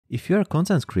If you're a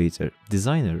content creator,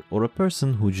 designer, or a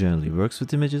person who generally works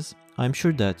with images, I'm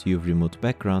sure that you've removed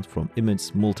background from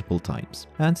images multiple times.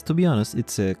 And to be honest,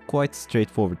 it's a quite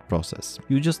straightforward process.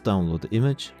 You just download the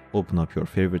image, open up your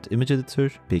favorite image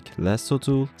editor, pick lasso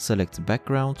tool, select the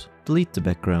background, delete the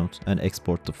background, and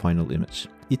export the final image.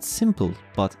 It's simple,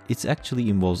 but it actually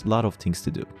involves a lot of things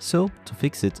to do. So to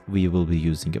fix it, we will be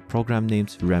using a program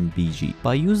named Rembg.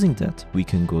 By using that, we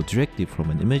can go directly from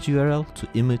an image URL to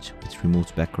image with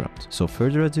removed background. So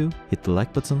further ado, hit the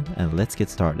like button and let's get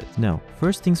started. Now,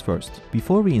 first things first,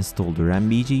 before we install the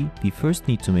Rembg, we first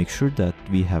need to make sure that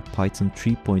we have Python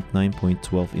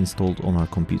 3.9.12 installed on our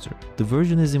computer. The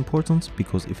version is important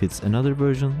because if it's another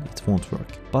version, it won't work.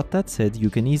 But that said, you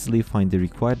can easily find the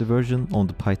required version on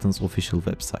the Python's official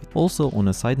website. Also, on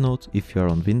a side note, if you are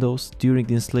on Windows, during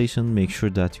the installation, make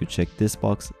sure that you check this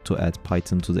box to add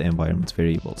Python to the environment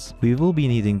variables. We will be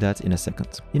needing that in a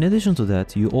second. In addition to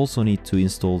that, you also need to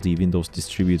install the Windows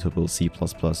Distributable C++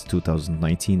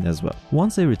 2019 as well.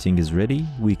 Once everything is ready,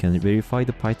 we can verify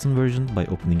the Python version by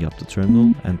opening up the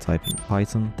terminal and typing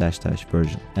python --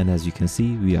 version. And as you can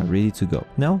see, we are ready to go.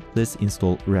 Now, let's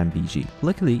install Rembg.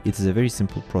 Luckily, it is a very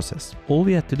simple process. All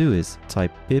we have to do is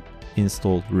type pip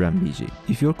install Rembg.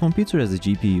 If your computer has a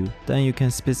GPU, then you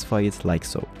can specify it like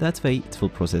so. That way it will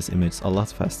process images a lot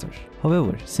faster.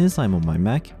 However, since I'm on my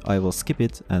Mac, I will skip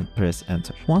it and press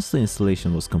enter. Once the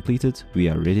installation was completed, we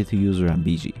are ready to use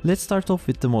Rembg. Let's start off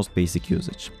with the most basic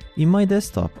usage. In my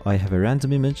desktop, I have a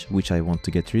random image which I want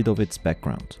to get rid of its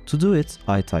background. To do it,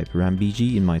 I type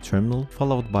Rembg in my terminal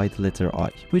followed by the letter I,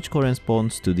 which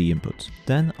corresponds to the input.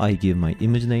 Then I give my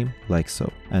image name like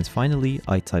so. And finally,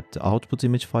 I type the output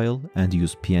image file and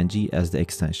use PNG as the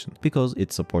extension because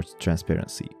it supports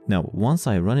transparency. Now, once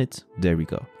I run it, there we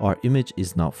go. Our image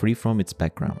is now free from its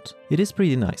background. It is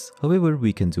pretty nice. However,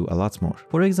 we can do a lot more.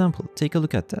 For example, take a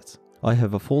look at that. I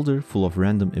have a folder full of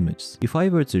random images. If I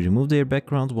were to remove their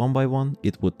background one by one,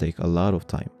 it would take a lot of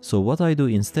time. So what I do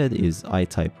instead is I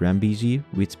type Rembg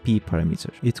with p parameter.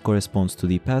 It corresponds to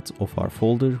the path of our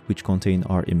folder which contain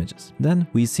our images. Then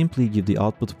we simply give the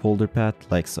output folder path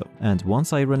like so. And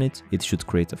once I run it, it should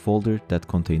create a folder that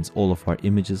contains all of our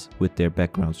images with their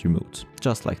backgrounds removed.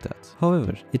 Just like that.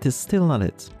 However, it is still not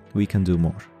it. We can do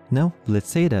more. Now, let's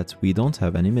say that we don't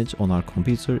have an image on our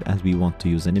computer and we want to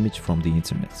use an image from the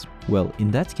internet. Well,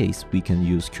 in that case, we can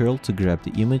use curl to grab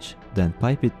the image, then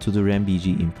pipe it to the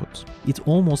Rembg input. It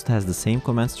almost has the same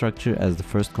command structure as the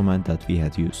first command that we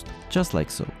had used, just like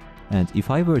so. And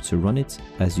if I were to run it,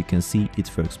 as you can see,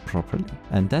 it works properly.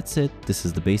 And that's it, this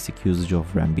is the basic usage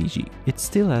of Rembg. It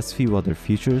still has few other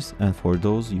features, and for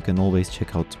those you can always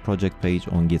check out the project page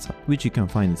on GitHub, which you can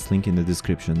find its link in the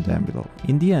description down below.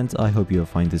 In the end, I hope you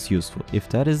find this useful. If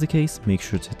that is the case, make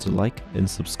sure to hit the like and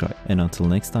subscribe. And until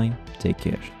next time, take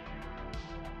care.